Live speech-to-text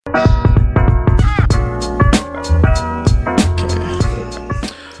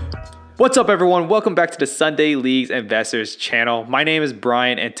What's up, everyone? Welcome back to the Sunday Leagues Investors channel. My name is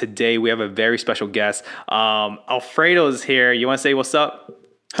Brian, and today we have a very special guest. Alfredo's here. You want to say what's up?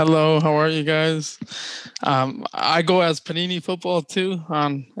 Hello, how are you guys? I go as Panini Football too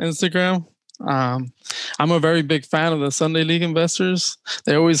on Instagram. I'm a very big fan of the Sunday League Investors.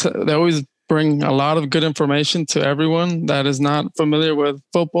 They always bring a lot of good information to everyone that is not familiar with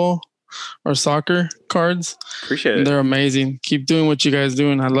football or soccer cards. Appreciate it. They're amazing. Keep doing what you guys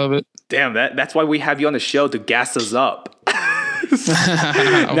doing. I love it. Damn, that's why we have you on the show, to gas us up.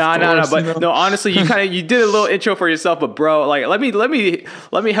 No. But no, honestly, you did a little intro for yourself, but bro, like let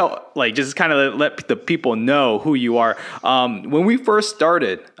me help, like just kind of let the people know who you are. When we first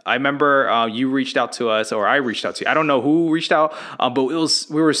started, I remember you reached out to us, or I reached out to you. I don't know who reached out, but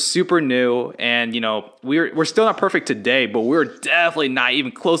we were super new, and we're still not perfect today, but we're definitely not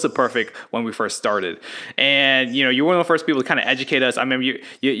even close to perfect when we first started. And you're one of the first people to kind of educate us. I remember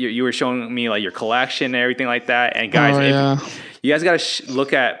you were showing me like your collection and everything like that. And guys, you guys got to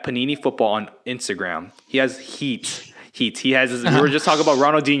look at Panini Football on Instagram. He has heat. He has his, we were just talking about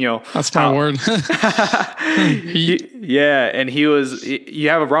Ronaldinho. That's my word. And you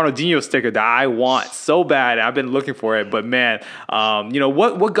have a Ronaldinho sticker that I want so bad. I've been looking for it, but man,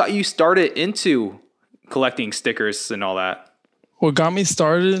 what got you started into collecting stickers and all that? What got me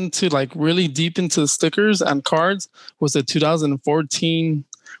started into like really deep into stickers and cards was the 2014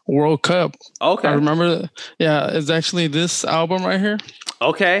 World Cup. Okay. I remember. Yeah, it's actually this album right here.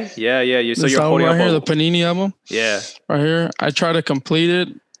 Okay. Yeah. So this you're holding right up here, the Panini album. Yeah. Right here. I tried to complete it.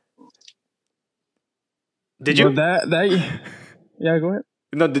 Did you? Yeah, go ahead.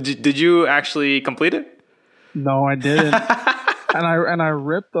 No, did you actually complete it? No, I didn't. and I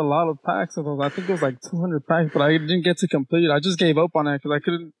ripped a lot of packs of those. I think it was like 200 packs, but I didn't get to complete it. I just gave up on it because I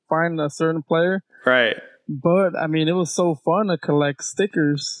couldn't find a certain player. Right. But I mean, it was so fun to collect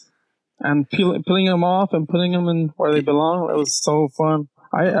stickers and peeling them off and putting them in where they belong. It was so fun.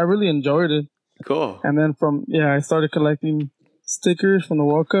 I really enjoyed it. Cool. And then I started collecting stickers from the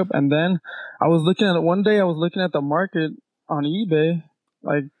World Cup. And then one day I was looking at the market on eBay,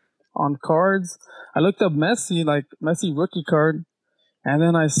 like on cards. I looked up Messi rookie card. And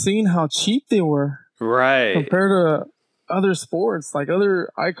then I seen how cheap they were. Right. Compared to other sports, like other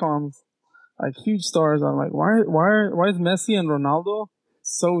icons, like huge stars. I'm like, why is Messi and Ronaldo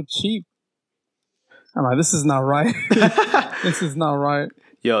so cheap? I'm like, this is not right. This is not right.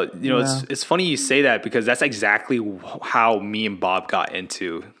 Yo, it's funny you say that, because that's exactly how me and Bob got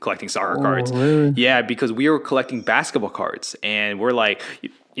into collecting soccer cards. Really? Yeah, because we were collecting basketball cards, and we're like,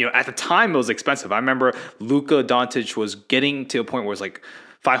 at the time it was expensive. I remember Luka Doncic was getting to a point where it's like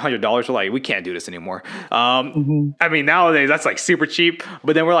 $500. We're like, we can't do this anymore. I mean, nowadays that's like super cheap.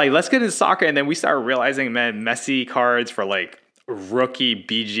 But then we're like, let's get into soccer, and then we started realizing, man, Messi cards for like rookie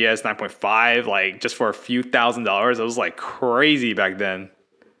BGS 9.5, like just for a few $1,000s. It was like crazy back then.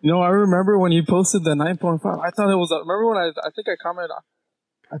 I remember when you posted the 9.5. I thought it was. Remember when I think I commented.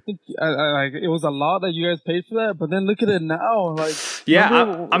 I think it was a lot that you guys paid for that. But then look at it now. Like,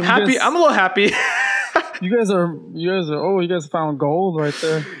 yeah, I'm happy. I'm a little happy. You guys found gold right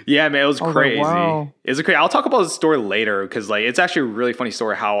there. Yeah, man, it was crazy. Like, wow. It was crazy. I'll talk about the story later, because like it's actually a really funny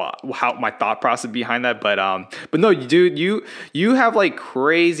story how my thought process behind that. But no, dude, you have like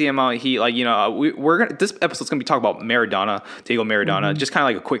crazy amount of heat. Like this episode's gonna be talking about Maradona, Diego Maradona, just kind of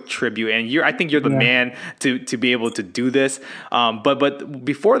like a quick tribute. And I think you're the man to be able to do this. But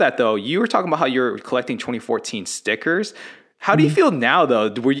before that though, you were talking about how you're collecting 2014 stickers. How do you feel now,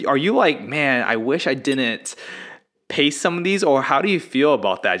 though? Are you like, man, I wish I didn't paste some of these? Or how do you feel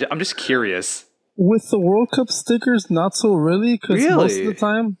about that? I'm just curious. With the World Cup stickers, not so really, because most of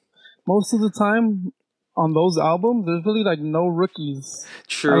the time on those albums, there's really like no rookies.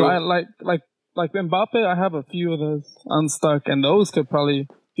 True. Like Mbappe, I have a few of those unstuck, and those could probably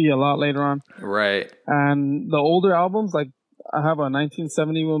be a lot later on. Right. And the older albums, like I have a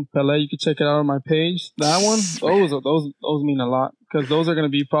 1971 Pelé. You can check it out on my page. That one, those mean a lot, because those are going to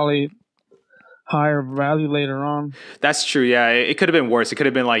be probably higher value later on. That's true. Yeah, it could have been worse. It could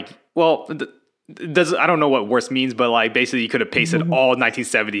have been like, well, I don't know what worse means, but like basically you could have pasted all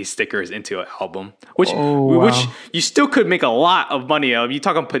 1970s stickers into an album, which you still could make a lot of money of. You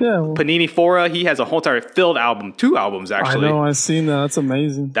talking Panini Fora? He has a whole entire filled album, 2 albums actually. I know, I've seen that. That's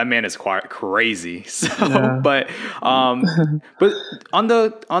amazing. That man is quite crazy. So, but on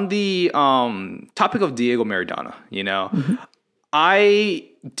the topic of Diego Maradona, I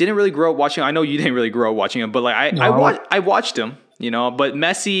didn't really grow up watching. I know you didn't really grow up watching him, but like I watched him. But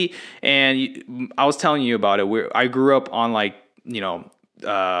Messi, and I was telling you about it. I grew up on like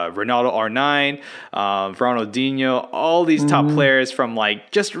Ronaldo R9, Ronaldinho, all these top players from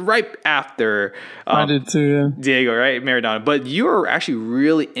like just right after I did too. Yeah. Diego, right? Maradona. But you're actually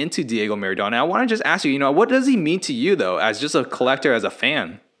really into Diego Maradona. I want to just ask you, what does he mean to you though, as just a collector, as a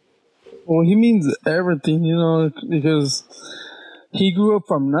fan? Well, he means everything, because he grew up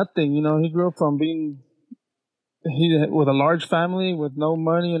from nothing. He grew up from being with a large family with no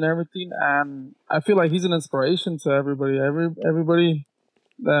money and everything, and I feel like he's an inspiration to everybody. Everybody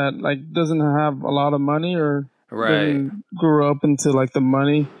that like doesn't have a lot of money or didn't grew up into like the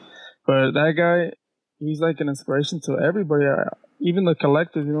money, but that guy, he's like an inspiration to everybody, even the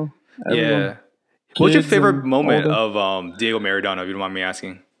collectors. Everyone. Yeah. What's your favorite moment of Diego Maradona, if you don't mind me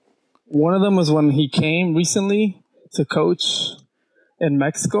asking? One of them was when he came recently to coach in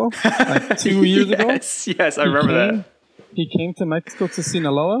Mexico, like 2 years ago. Yes, I remember that. He came to Mexico to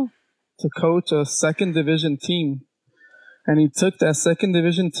Sinaloa to coach a second division team. And he took that second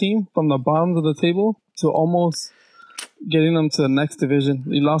division team from the bottom of the table to almost getting them to the next division.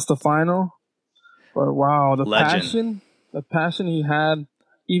 He lost the final. But wow, the passion he had,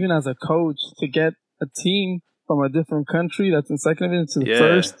 even as a coach, to get a team from a different country that's in second division to the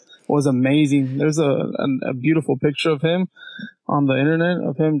first was amazing. There's a beautiful picture of him on the internet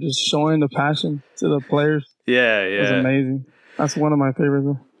of him just showing the passion to the players. Yeah. It was amazing. That's one of my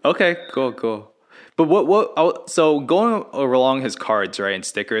favorites. Okay, cool. But so going along his cards, right, and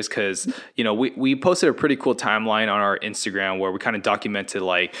stickers, because, we posted a pretty cool timeline on our Instagram where we kind of documented,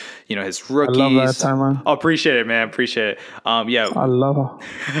 like, his rookies. I love that timeline. Oh, appreciate it, man. Appreciate it. Yeah. I love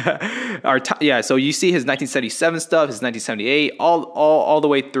it. So you see his 1977 stuff, his 1978, all the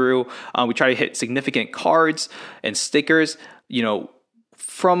way through. We try to hit significant cards and stickers,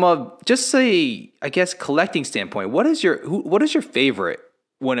 from a, just say, I guess, collecting standpoint. What is your favorite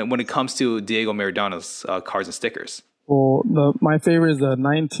when it comes to Diego Maradona's cards and stickers? Well, my favorite is the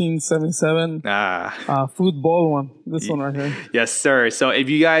 1977 football one. This one right here. Yes, sir. So if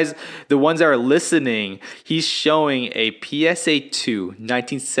you guys, the ones that are listening, he's showing a PSA 2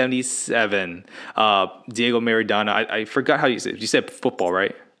 1977 Diego Maradona. I forgot how you said. You said football,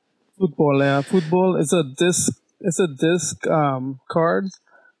 right? Football, yeah. Football. It's a disc. It's a disc card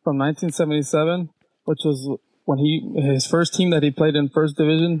from 1977, which was when his first team that he played in first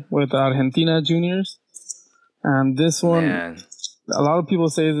division with Argentina Juniors. And this one, a lot of people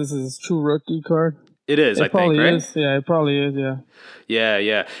say this is his true rookie card. It is, I think, right? Is. Yeah, it probably is, yeah.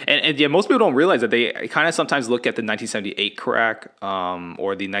 Yeah. And most people don't realize that they kind of sometimes look at the 1978 crack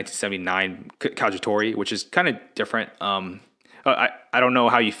or the 1979 Cacciatore, which is kind of different. I don't know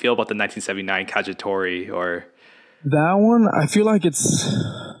how you feel about the 1979 Cacciatore or... That one, I feel like it's...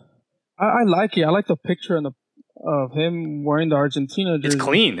 I like it. I like the picture of him wearing the Argentina jersey.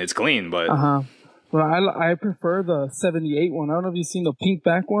 It's clean, but... But I prefer the 78 one. I don't know if you've seen the pink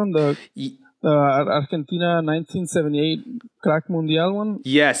back one, the Argentina 1978 Crack Mundial one.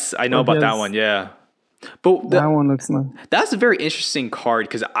 Yes, I know about that one, yeah. But that one looks nice. That's a very interesting card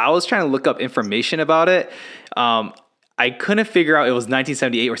because I was trying to look up information about it. I couldn't figure out it was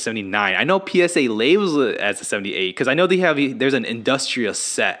 1978 or 79. I know PSA labels it as a 78 because I know there's an industrial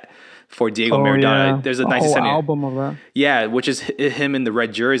set for Diego Maradona. Yeah. There's a whole album of that. Yeah, which is him in the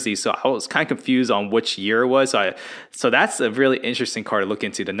red jersey. So I was kind of confused on which year it was. So that's a really interesting card to look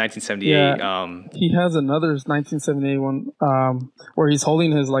into, the 1978. Yeah, he has another 1978 one where he's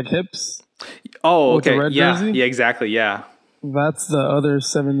holding his like hips. Oh, okay. Yeah, exactly. Yeah. That's the other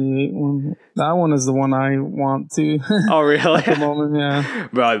 78 one. That one is the one I want to. Oh, really? At the moment, yeah.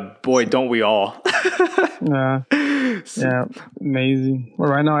 But boy, don't we all? Yeah. Yeah, amazing. But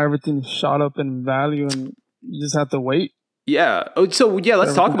right now, everything's shot up in value, and you just have to wait. Yeah. So yeah,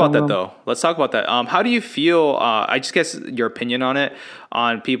 let's talk about that though. Let's talk about that. How do you feel? I just guess your opinion on it,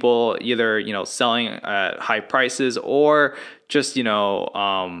 on people either selling at high prices or just when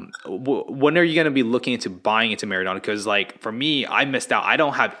are you going to be looking into buying into Maradona? Because like for me, I missed out. I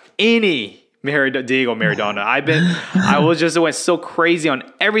don't have any Diego Maradona. I went so crazy on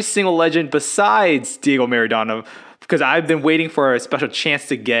every single legend besides Diego Maradona because I've been waiting for a special chance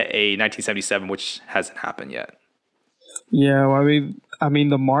to get a 1977, which hasn't happened yet. Yeah, well, I mean,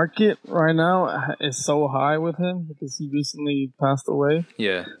 the market right now is so high with him because he recently passed away.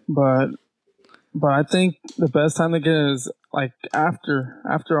 Yeah, but I think the best time to get it is like after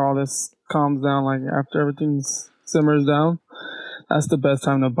all this calms down, like after everything simmers down. That's the best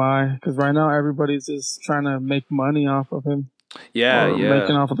time to buy because right now everybody's just trying to make money off of him. Yeah,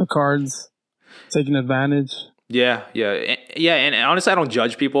 making off of the cards, taking advantage. Yeah. And honestly, I don't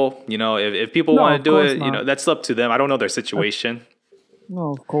judge people. If people want to do it, that's up to them. I don't know their situation.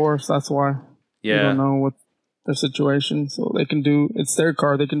 No, of course. That's why. Yeah. You don't know their situation. So they can do, it's their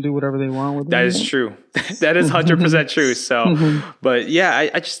car. They can do whatever they want with it. That is true. That is 100% true. So, but yeah,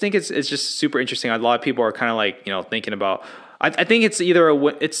 I just think it's just super interesting. A lot of people are kind of like, thinking about, I think it's either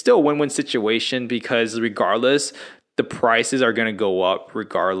it's still a win-win situation, because regardless, the prices are going to go up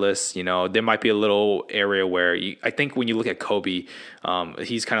regardless. There might be a little area where I think when you look at Kobe,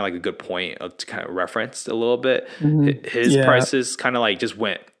 he's kind of like a good point to kind of reference a little bit. His prices kind of like just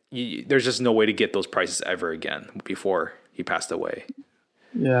went. There's just no way to get those prices ever again before he passed away.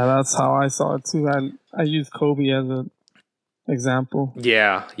 Yeah, that's how I saw it too. I use Kobe as an example.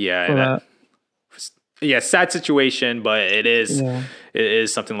 Yeah. Yeah, sad situation, but it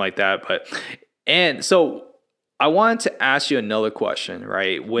is something like that. And so I wanted to ask you another question,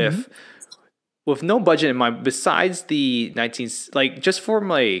 right? With no budget in mind, besides the 19, like just from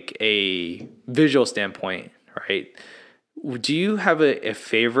like a visual standpoint, right? Do you have a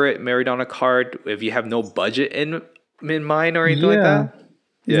favorite Maradona card if you have no budget in mind or anything like that?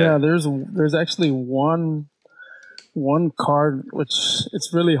 Yeah, there's actually one card which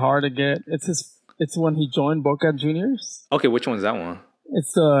it's really hard to get. It's when he joined Boca Juniors. Okay, which one's that one?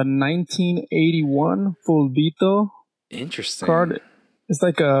 It's a 1981 Fulvito. Interesting card. It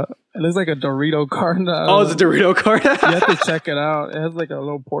looks like a Dorito card. Oh, it's a Dorito card. You have to check it out. It has like a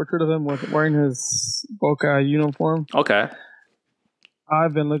little portrait of him wearing his Boca uniform. Okay.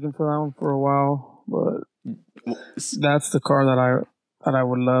 I've been looking for that one for a while, but that's the card that I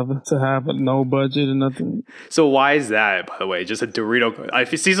would love to have, but no budget and nothing. So why is that, by the way? Just a Dorito. I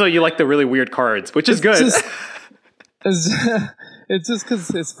see, so you like the really weird cards, which is good. It's just because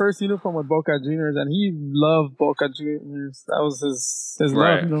his first uniform with Boca Juniors, and he loved Boca Juniors. That was his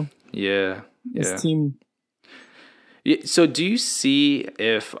right. love, Yeah. His team. Yeah, so do you see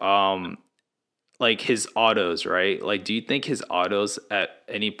if like his autos, right? Like, do you think his autos at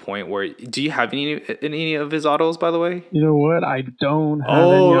any point do you have any of his autos, by the way? You know what? I don't have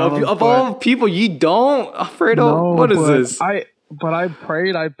any autos. Of all people, you don't? Alfredo, no, what is this? I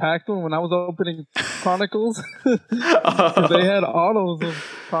prayed I packed them when I was opening Chronicles. Because they had autos of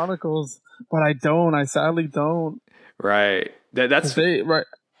Chronicles, but I don't. I sadly don't. Right. That's right.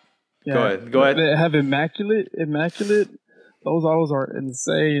 Yeah. Go ahead. They have immaculate. Those autos are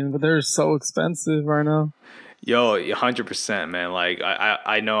insane, but they're so expensive right now. Yo, 100%, man. Like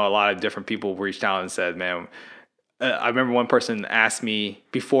I know a lot of different people reached out and said, man, I remember one person asked me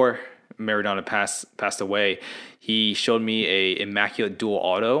before Maradona passed away. He showed me a immaculate dual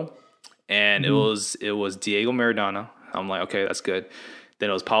auto, and it was Diego Maradona. I'm like, okay, that's good.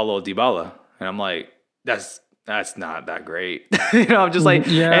 Then it was Paulo Dybala, and I'm like, that's not that great. I'm just like,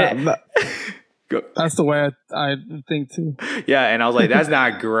 that's the way I think too. Yeah, and I was like, that's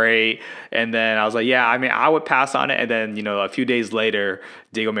not great. And then I was like, yeah, I mean, I would pass on it. And then a few days later,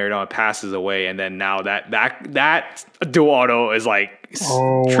 Diego Maradona passes away, and then now that dual auto is like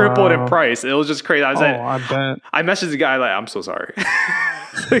tripled in price. It was just crazy. I bet. I messaged the guy like, I'm so sorry.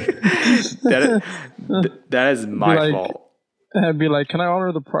 that is my fault. I'd be like, can I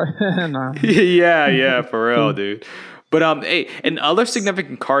order the price? Nah. Yeah, for real, dude. But hey, and other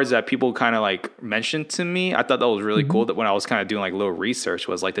significant cards that people kind of like mentioned to me, I thought that was really cool. That when I was kind of doing like a little research,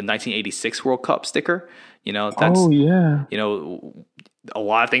 was like the 1986 World Cup sticker. That's a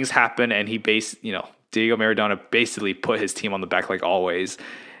lot of things happen, and he Diego Maradona basically put his team on the back like always,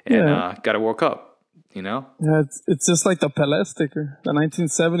 and got a World Cup. Yeah, it's just like the Pelé sticker, the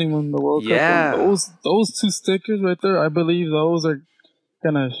 1970 one, the World Cup. Yeah, those two stickers right there, I believe those are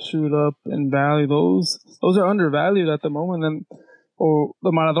gonna shoot up in value. Those are undervalued at the moment, and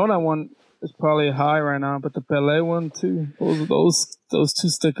the Maradona one is probably high right now, but the Pelé one too. Those two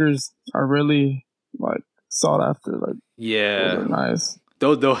stickers are really like sought after. Like, those are nice.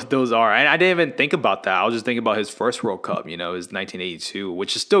 Those are, and I didn't even think about that. I was just thinking about his first World Cup, his 1982,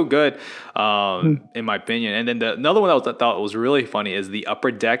 which is still good, in my opinion. And then another one that I thought was really funny is the Upper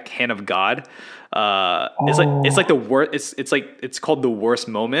Deck Hand of God. It's like the worst. It's called the Worst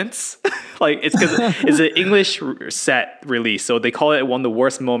Moments. Like it's because it's an English set release, so they call it one of the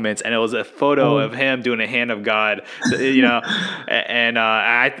worst moments. And it was a photo of him doing a Hand of God, and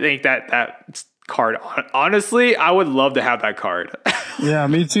I think that card, honestly, I would love to have that card. Yeah,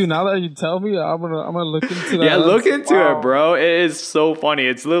 me too. Now that you tell me, I'm gonna look into that. Yeah, look into it, bro. It is so funny.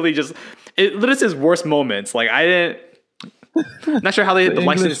 It's literally literally says worst moments. Like I didn't. Not sure how they hit the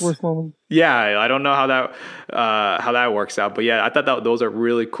license. Yeah, I don't know how that works out, but yeah, I thought that those are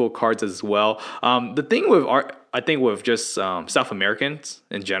really cool cards as well. The thing with I think with just South Americans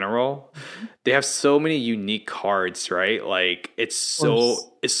in general, they have so many unique cards, right? Like it's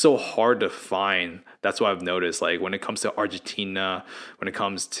so hard to find. That's what I've noticed. Like when it comes to Argentina, when it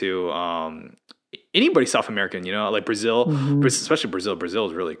comes to anybody South American, you know, like Brazil, Mhm. especially Brazil. Brazil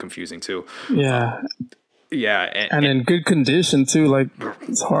is really confusing too. Yeah, Yeah, and in good condition too. Like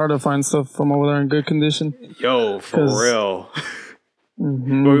it's hard to find stuff from over there in good condition. yo, for 'Cause- real.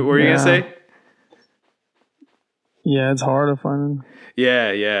 What were you gonna yeah, say? yeah, it's hard to find.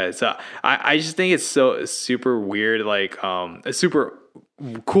 Yeah, yeah. So I just think it's so super weird, like it's super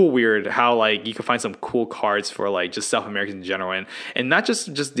cool weird how like you can find some cool cards for like just South Americans in general, and not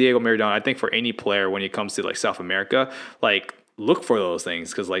just Diego Maradona. I think for any player when it comes to like South America, like look for those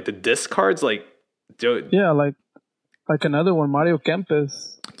things because like the disc cards, like dude, Yeah, like another one, Mario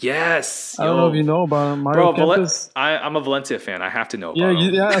Kempes. yes, I don't know if you know about him, Mario bro. Kempes. I'm a Valencia fan. I have to know Yeah, about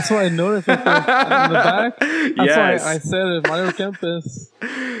him. yeah, that's why I noticed it in the back. That's Yes. why I said it, Mario Kempes.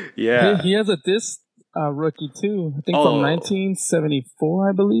 Yeah. He has a disc rookie too. I think Oh. from 1974,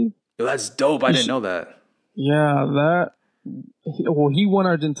 I believe. Yo, that's dope. I didn't know that. Yeah, he won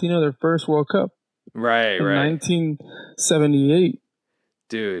Argentina their first World Cup Right, in right. 1978.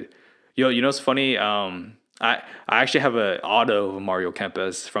 Dude, yo, you know what's funny? I actually have an auto of Mario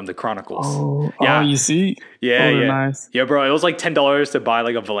Kempes from the Chronicles. Oh, Yeah. you see? Yeah, they're yeah, nice. yeah, bro. It was like $10 to buy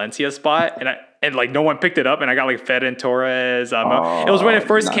like a Valencia spot, and like no one picked it up, and I got like Fed and Torres. It was when it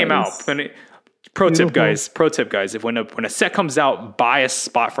first came out. nice. Pro tip, Beautiful. guys. If when a set comes out, buy a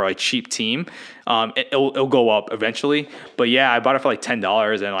spot for a cheap team. It'll go up eventually. But yeah, I bought it for like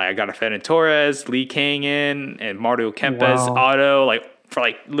 $10, and like I got a Fed and Torres, Lee Kang in, and Mario Kempes Wow. auto like for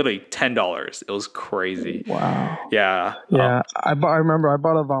like literally $10. It was crazy. Wow. Yeah. Yeah, I remember I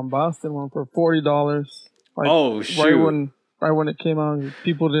bought a Van Basten one for $40. Like, Oh shoot. right when it came out,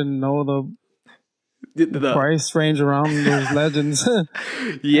 people didn't know the price range around those legends.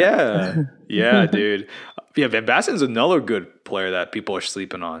 Yeah, yeah, dude. Yeah, Van Basten's another good player that people are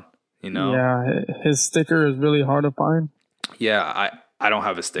sleeping on. You know. Yeah, his sticker is really hard to find. Yeah, I don't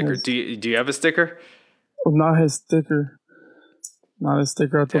have a sticker. Do you have a sticker? Not his sticker. Not his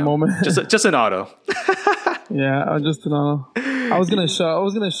sticker at the Damn. moment. Just an auto. Yeah, I just don't know. I was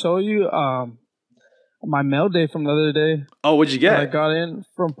gonna show you my mail day from the other day. Oh, what'd you That I get? got in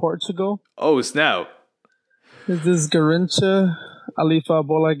from Portugal. Oh, snap. Is this Garincha Alifa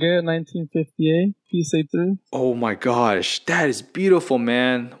Bolaguer 1958 PSA 3? Oh my gosh, that is beautiful,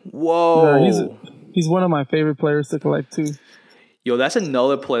 man. Whoa. He's one of my favorite players to collect too. Yo, that's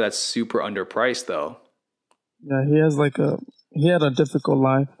another player that's super underpriced though. Yeah, he had a difficult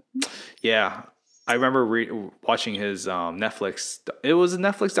life. Yeah. I remember watching his Netflix. It was a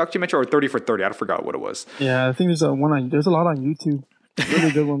Netflix documentary or 30 for 30. I forgot what it was. Yeah, I think there's a lot on YouTube.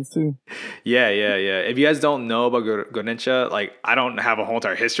 Really good ones too. Yeah. If you guys don't know about Goretzka, like I don't have a whole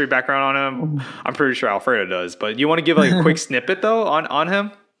entire history background on him. I'm pretty sure Alfredo does. But you want to give like a quick snippet though on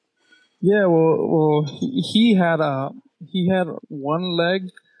him? Yeah, well, he had one leg,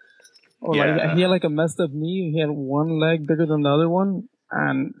 or like he had like a messed up knee. He had one leg bigger than the other one,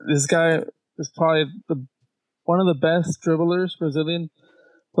 and this guy is probably one of the best dribblers, Brazilian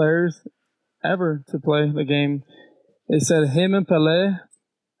players ever to play the game. They said him and Pelé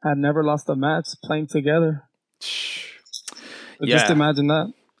had never lost a match playing together. So just imagine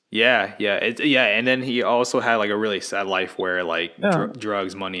that. Yeah, and then he also had like a really sad life where like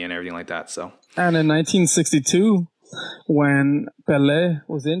drugs, money, and everything like that. So. And in 1962, when Pelé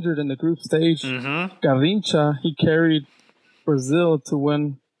was injured in the group stage, Garrincha, he carried Brazil to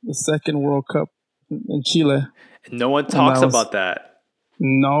win the second World Cup in Chile. No one talks about that.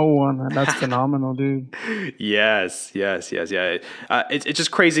 No one. That's phenomenal, dude. Yes. Yeah. It's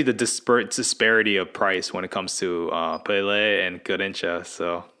just crazy the disparity of price when it comes to Pelé and Garrincha.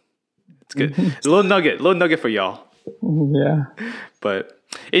 So it's good. It's a little nugget for y'all. Yeah. But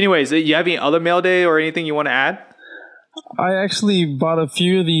anyways, you have any other mail day or anything you want to add? I actually bought a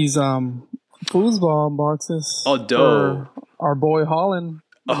few of these foosball boxes. Oh, dope. For our boy Holland,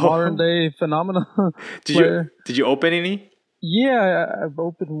 modern day phenomenal player. Did you open any? Yeah, I've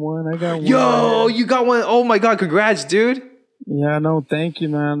opened one. I got one. Yo, you got one. Oh my God, congrats, dude. Yeah, no, thank you,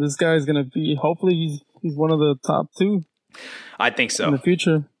 man. This guy's gonna be. Hopefully, he's one of the top two. I think so. In the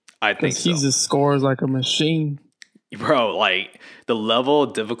future, I think so. He just scores like a machine. Bro, like the level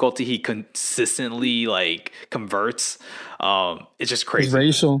of difficulty he consistently like converts, it's just crazy. It's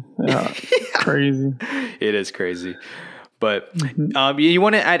racial, yeah, crazy. It is crazy. But you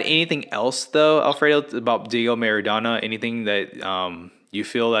want to add anything else though, Alfredo, about Diego Maradona? Anything that you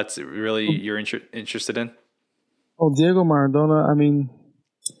feel that's really you're interested in? Oh, Diego Maradona. I mean,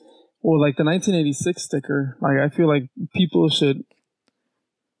 well, like the 1986 sticker. Like I feel like people should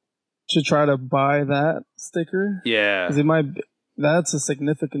try to buy that sticker. Yeah, because that's a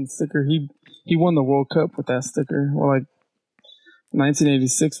significant sticker. He won the World Cup with that sticker, or like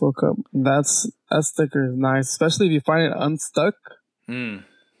 1986 World Cup. That's that sticker is nice, especially if you find it unstuck. Mm.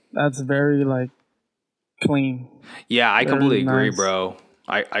 That's very like clean. Yeah, I Very completely agree, nice. bro.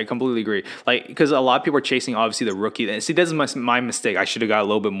 I completely agree. Like, because a lot of people are chasing obviously the rookie. And see, this is my mistake. I should have got a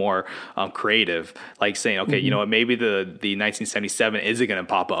little bit more creative, like saying, okay, you know what, maybe the 1977 isn't going to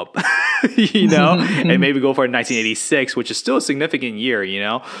pop up, you know, and maybe go for a 1986, which is still a significant year, you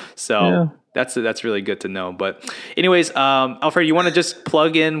know. Yeah. So that's really good to know. But anyways, Alfred, you want to just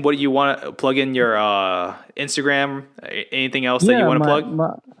plug in what you want to plug in your Instagram? Anything else that you Yeah, want to my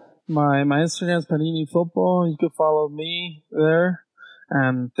plug? my my Instagram's Panini Football. You could follow me there.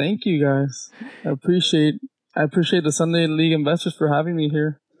 And thank you guys. I appreciate the Sunday League investors for having me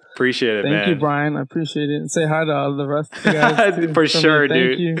here. Appreciate it, Thank you, man. Brian. I appreciate it. And say hi to all the rest of the guys too For for me. sure,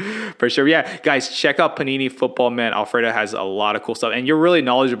 Thank dude. you. For sure. Yeah, guys, check out Panini Football, man. Alfredo has a lot of cool stuff, and you're really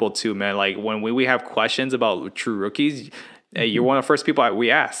knowledgeable too, man. Like when we have questions about true rookies, hey, you're one of the first people we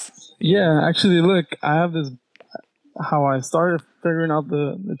ask. Yeah, actually, look, I have this. How I started figuring out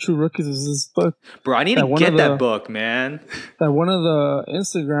the true rookies is this book Bro, I need to that get that book, man. one of the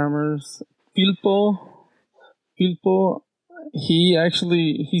Instagrammers, Filpo,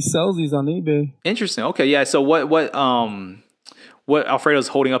 he sells these on eBay. Interesting. Okay, yeah. So what Alfredo's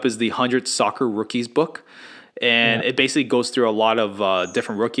holding up is the 100 Soccer Rookies book. And Yeah. it basically goes through a lot of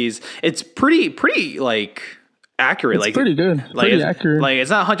different rookies. It's pretty like accurate. It's like pretty good. like Pretty it's, accurate. like it's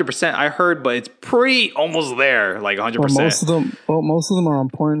not 100%. I heard, but it's pretty almost there, like 100%. Most of them are on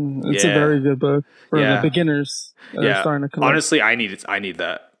point. It's a Yeah. very good book for the Yeah. beginners that are starting to collect. Honestly, I need it. I need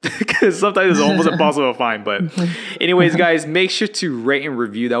that because sometimes it's almost impossible to find. But, anyways, guys, make sure to rate and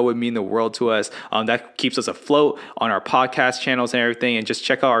review. That would mean the world to us. That keeps us afloat on our podcast channels and everything. And just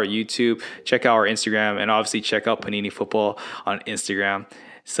check out our YouTube, check out our Instagram, and obviously check out Panini Football on Instagram.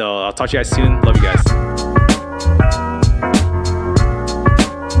 So I'll talk to you guys soon. Love you guys.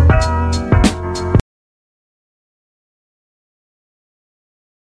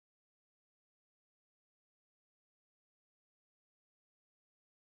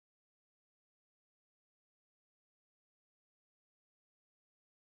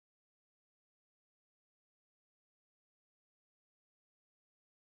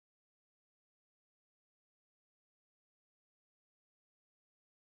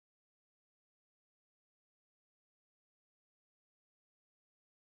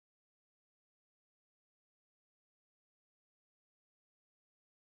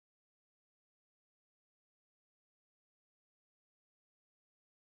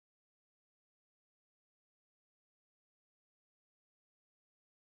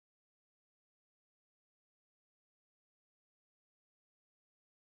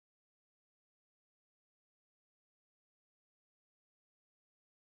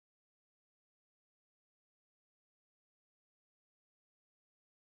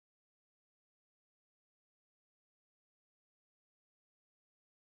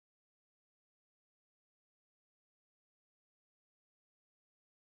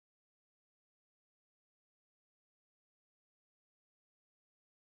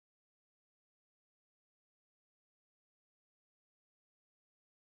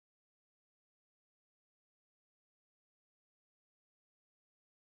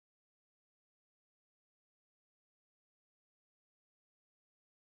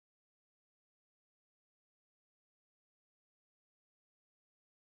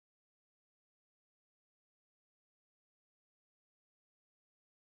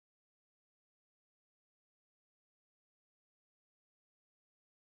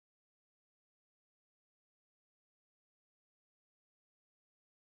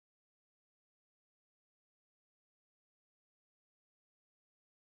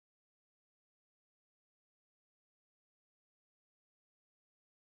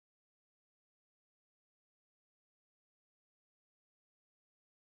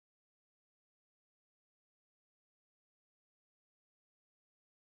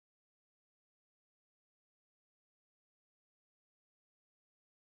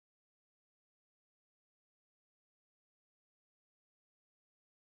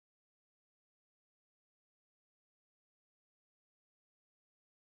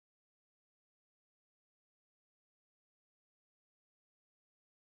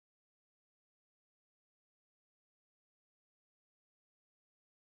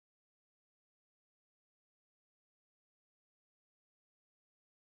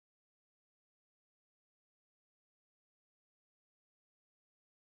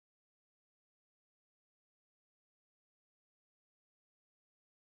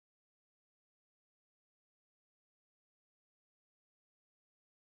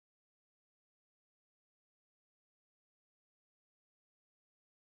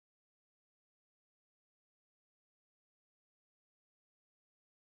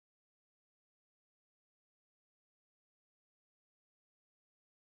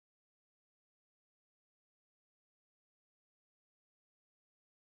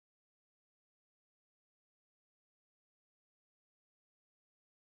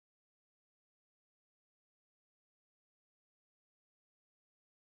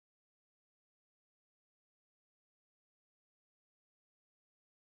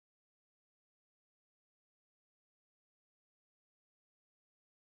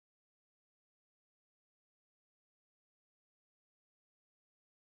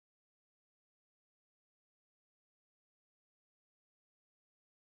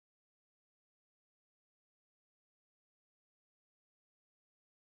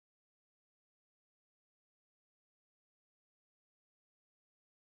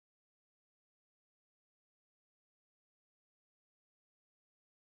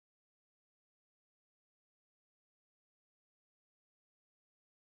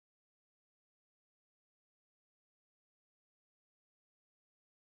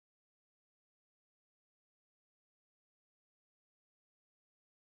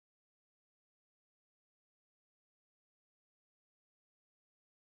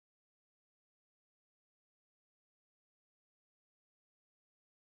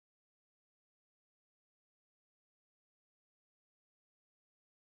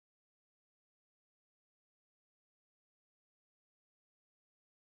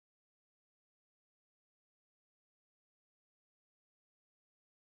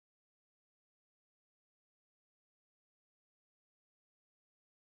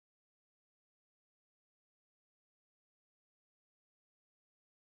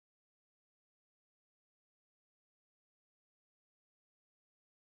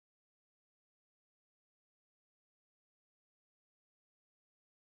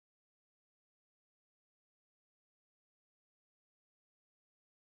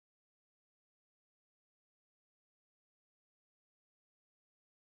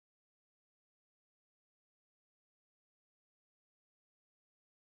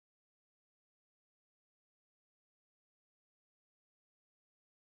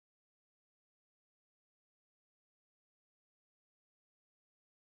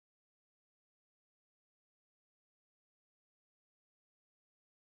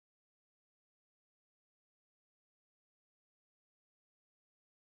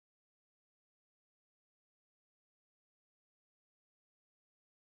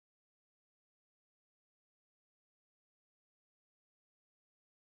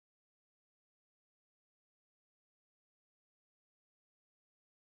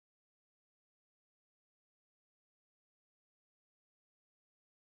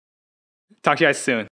 Talk to you guys soon.